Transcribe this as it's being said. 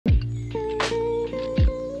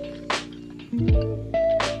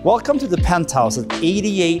Welcome to the penthouse at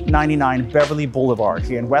 8899 Beverly Boulevard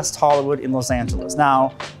here in West Hollywood in Los Angeles.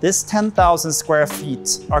 Now, this 10,000 square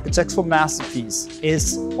feet architectural masterpiece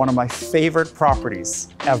is one of my favorite properties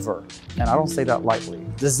ever. And I don't say that lightly.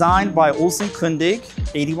 Designed by Olson Kundig,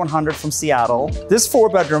 8100 from Seattle. This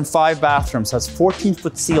 4-bedroom, 5 bathrooms has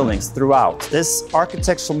 14-foot ceilings throughout. This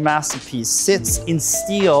architectural masterpiece sits in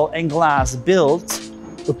steel and glass built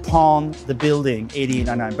upon the building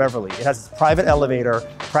 8899 Beverly. It has a private elevator,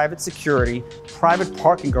 private security, private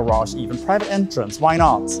parking garage, even private entrance, why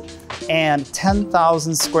not? And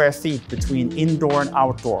 10,000 square feet between indoor and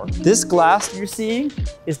outdoor. This glass you're seeing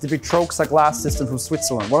is the Vitroxa glass system from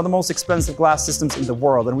Switzerland, one of the most expensive glass systems in the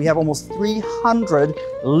world. And we have almost 300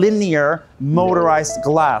 linear motorized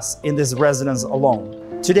glass in this residence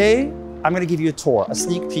alone. Today, I'm gonna give you a tour, a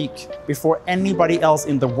sneak peek before anybody else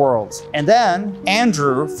in the world. And then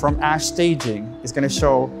Andrew from Ash Staging is gonna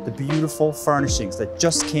show the beautiful furnishings that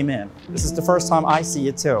just came in. This is the first time I see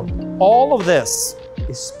it too. All of this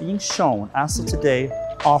is being shown as of today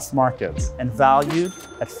off market and valued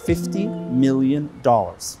at $50 million.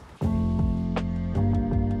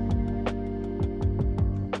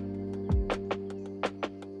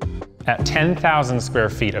 At 10,000 square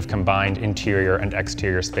feet of combined interior and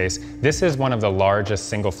exterior space, this is one of the largest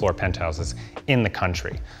single-floor penthouses in the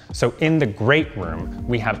country. So in the great room,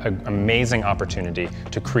 we have an amazing opportunity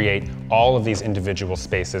to create all of these individual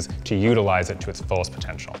spaces to utilize it to its fullest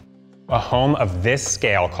potential. A home of this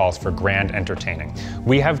scale calls for grand entertaining.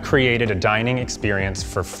 We have created a dining experience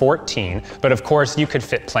for 14, but of course you could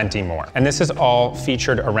fit plenty more. And this is all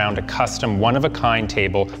featured around a custom one-of-a-kind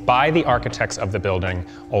table by the architects of the building,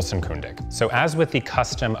 Olson Kundig. So as with the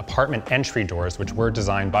custom apartment entry doors, which were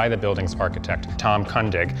designed by the building's architect, Tom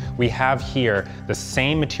Kundig, we have here the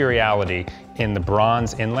same materiality in the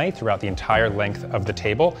bronze inlay throughout the entire length of the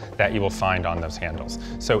table that you will find on those handles.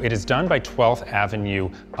 So it is done by 12th Avenue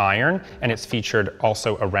iron, and it's featured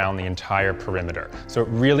also around the entire perimeter. So it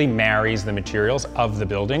really marries the materials of the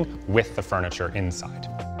building with the furniture inside.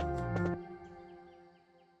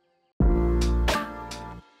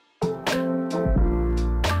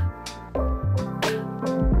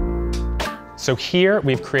 So here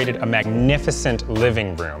we've created a magnificent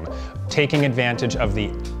living room, taking advantage of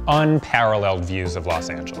the unparalleled views of Los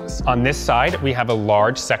Angeles. On this side, we have a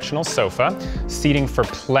large sectional sofa, seating for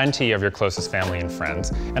plenty of your closest family and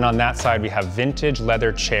friends. And on that side, we have vintage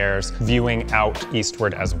leather chairs viewing out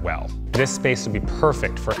eastward as well. This space would be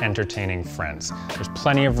perfect for entertaining friends. There's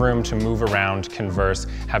plenty of room to move around, converse,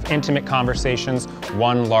 have intimate conversations,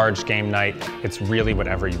 one large game night. It's really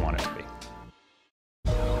whatever you want it to be.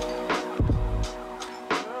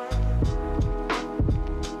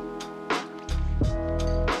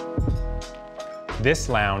 This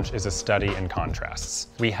lounge is a study in contrasts.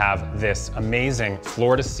 We have this amazing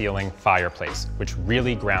floor-to-ceiling fireplace, which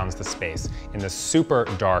really grounds the space in this super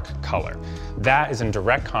dark color. That is in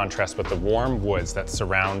direct contrast with the warm woods that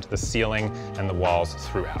surround the ceiling and the walls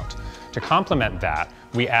throughout. To complement that,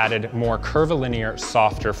 we added more curvilinear,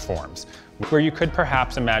 softer forms, where you could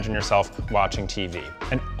perhaps imagine yourself watching TV.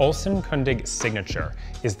 An Olson Kundig signature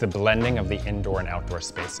is the blending of the indoor and outdoor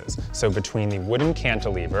spaces. So between the wooden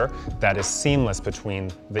cantilever that is seamless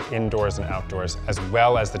between the indoors and outdoors, as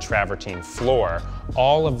well as the travertine floor,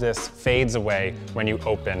 all of this fades away when you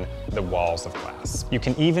open the walls of glass. You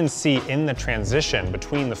can even see in the transition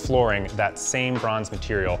between the flooring that same bronze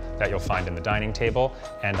material that you'll find in the dining table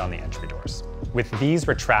and on the entry doors. With these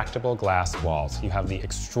retractable glass walls, you have the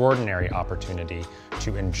extraordinary opportunity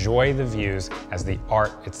to enjoy the views as the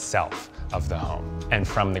art itself of the home. And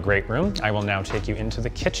from the great room, I will now take you into the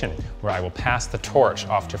kitchen, where I will pass the torch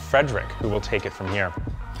off to Frederick, who will take it from here.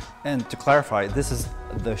 And to clarify, this is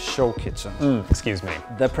the show kitchen. Excuse me.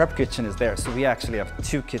 The prep kitchen is there, so we actually have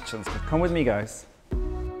 2 kitchens. But come with me, guys.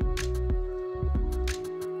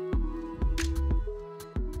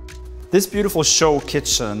 This beautiful show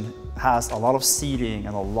kitchen has a lot of seating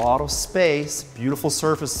and a lot of space, beautiful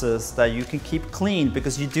surfaces that you can keep clean,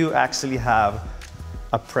 because you do actually have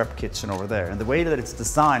a prep kitchen over there. And the way that it's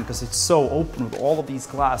designed, because it's so open with all of these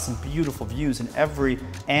glass and beautiful views in every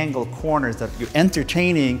angle, corners, that you're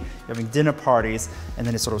entertaining, you're having dinner parties, and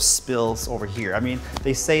then it sort of spills over here. I mean,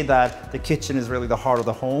 they say that the kitchen is really the heart of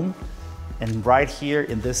the home. And right here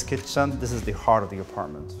in this kitchen, this is the heart of the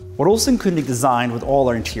apartment. What Olson Kundig designed with all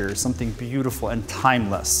our interiors, something beautiful and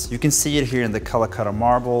timeless. You can see it here in the Calacatta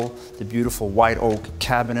marble, the beautiful white oak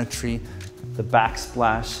cabinetry, the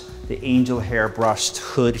backsplash, the angel hair brushed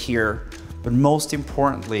hood here, but most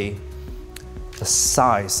importantly, the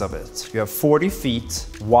size of it. You have 40 feet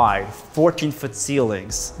wide, 14-foot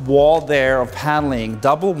ceilings, wall there of paneling,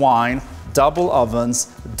 double wine, double ovens,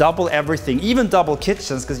 double everything, even double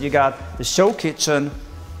kitchens, because you got the show kitchen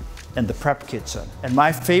and the prep kitchen. And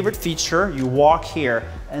my favorite feature, you walk here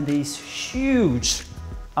and these huge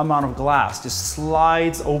amount of glass just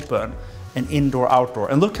slides open and indoor, outdoor.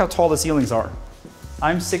 And look how tall the ceilings are.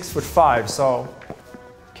 I'm 6'5", so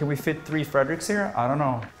can we fit 3 Fredericks here? I don't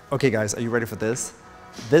know. Okay guys, are you ready for this?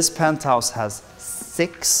 This penthouse has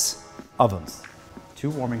 6 ovens, 2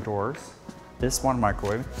 warming doors, this one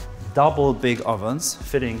microwave, double big ovens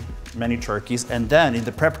fitting many turkeys, and then in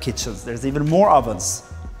the prep kitchens, there's even more ovens.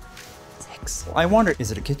 6. I wonder,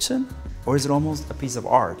 is it a kitchen or is it almost a piece of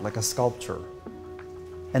art, like a sculpture?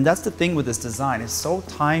 And that's the thing with this design, it's so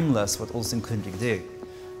timeless what Olson Kundig did.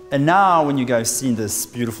 And now when you guys see this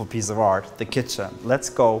beautiful piece of art, the kitchen, let's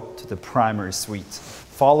go to the primary suite.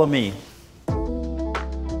 Follow me.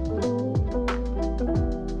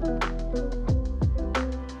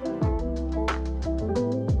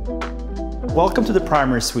 Welcome to the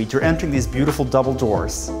primary suite. You're entering these beautiful double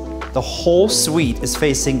doors. The whole suite is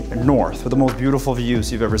facing north with the most beautiful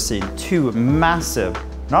views you've ever seen. 2 massive,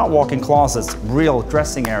 not walk-in closets, real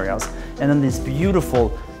dressing areas. And then this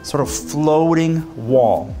beautiful sort of floating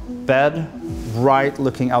wall. Bed right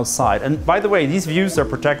looking outside. And by the way, these views are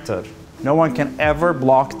protected. No one can ever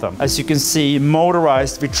block them. As you can see,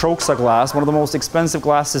 motorized Vitroxa glass, one of the most expensive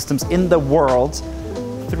glass systems in the world.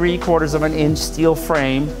 3/4 of an inch steel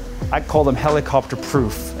frame. I call them helicopter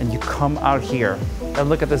proof. And you come out here and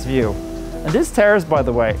look at this view. And this terrace, by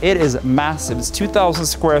the way, it is massive. It's 2,000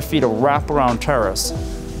 square feet of wraparound terrace.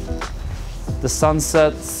 The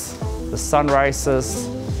sunsets, the sunrises,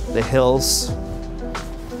 the hills.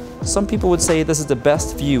 Some people would say this is the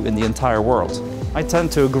best view in the entire world. I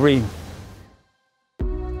tend to agree.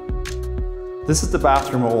 This is the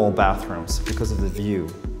bathroom of all bathrooms because of the view.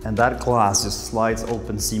 And that glass just slides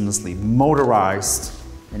open seamlessly, motorized.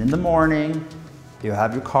 And in the morning, you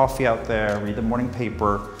have your coffee out there, read the morning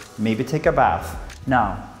paper, maybe take a bath.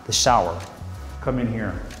 Now, the shower. Come in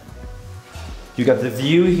here. You got the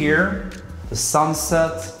view here, the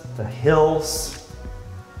sunset, the hills,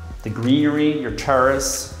 the greenery, your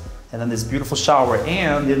terrace, and then this beautiful shower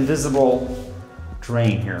and the invisible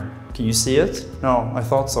drain here. Can you see it? No, I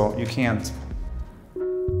thought so. You can't.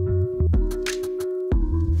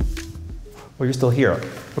 Well, you're still here.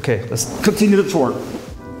 Okay, let's continue the tour.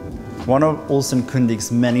 One of Olson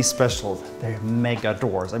Kundig's many specials, they're mega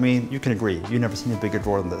doors. I mean, you can agree, you've never seen a bigger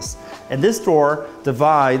door than this. And this door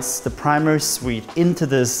divides the primary suite into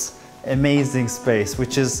this amazing space,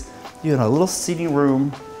 which is, you know, a little seating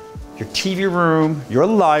room, your TV room, your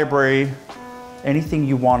library, anything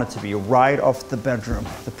you want it to be, right off the bedroom,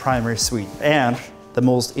 the primary suite, and the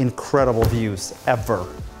most incredible views ever.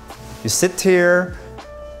 You sit here,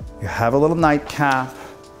 you have a little nightcap,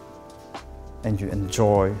 and you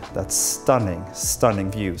enjoy that stunning,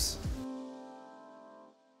 stunning views.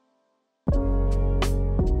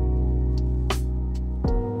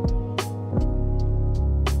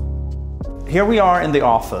 Here we are in the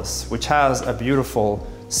office, which has a beautiful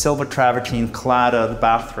silver travertine cladded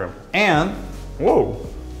bathroom. And, whoa,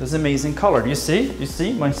 this amazing color. Do you see? You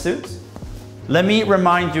see my suit? Let me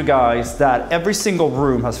remind you guys that every single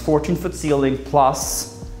room has 14-foot ceiling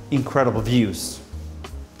plus incredible views,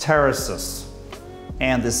 terraces,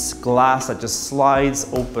 and this glass that just slides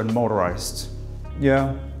open, motorized.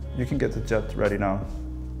 Yeah, you can get the jet ready now.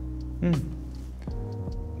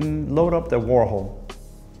 Load up the Warhol.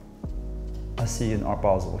 I see you in Art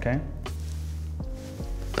Basel, okay?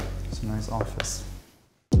 It's a nice office.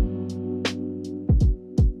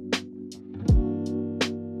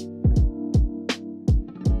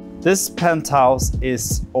 This penthouse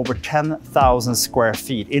is over 10,000 square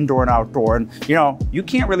feet, indoor and outdoor. And you know, you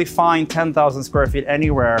can't really find 10,000 square feet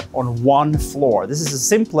anywhere on one floor. This is a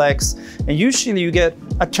simplex, and usually you get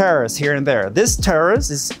a terrace here and there. This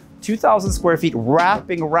terrace is 2,000 square feet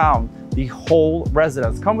wrapping around the whole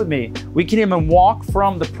residence. Come with me. We can even walk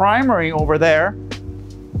from the primary over there,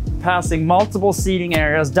 passing multiple seating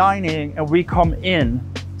areas, dining, and we come in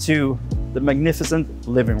to the magnificent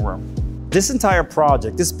living room. This entire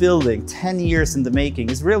project, this building, 10 years in the making,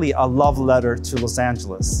 is really a love letter to Los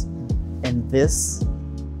Angeles. And this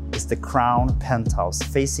is the Crown Penthouse,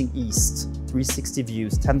 facing east, 360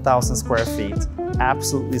 views, 10,000 square feet,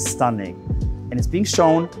 absolutely stunning. And it's being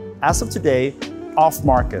shown, as of today, off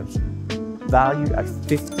market, valued at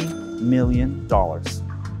 $50 million.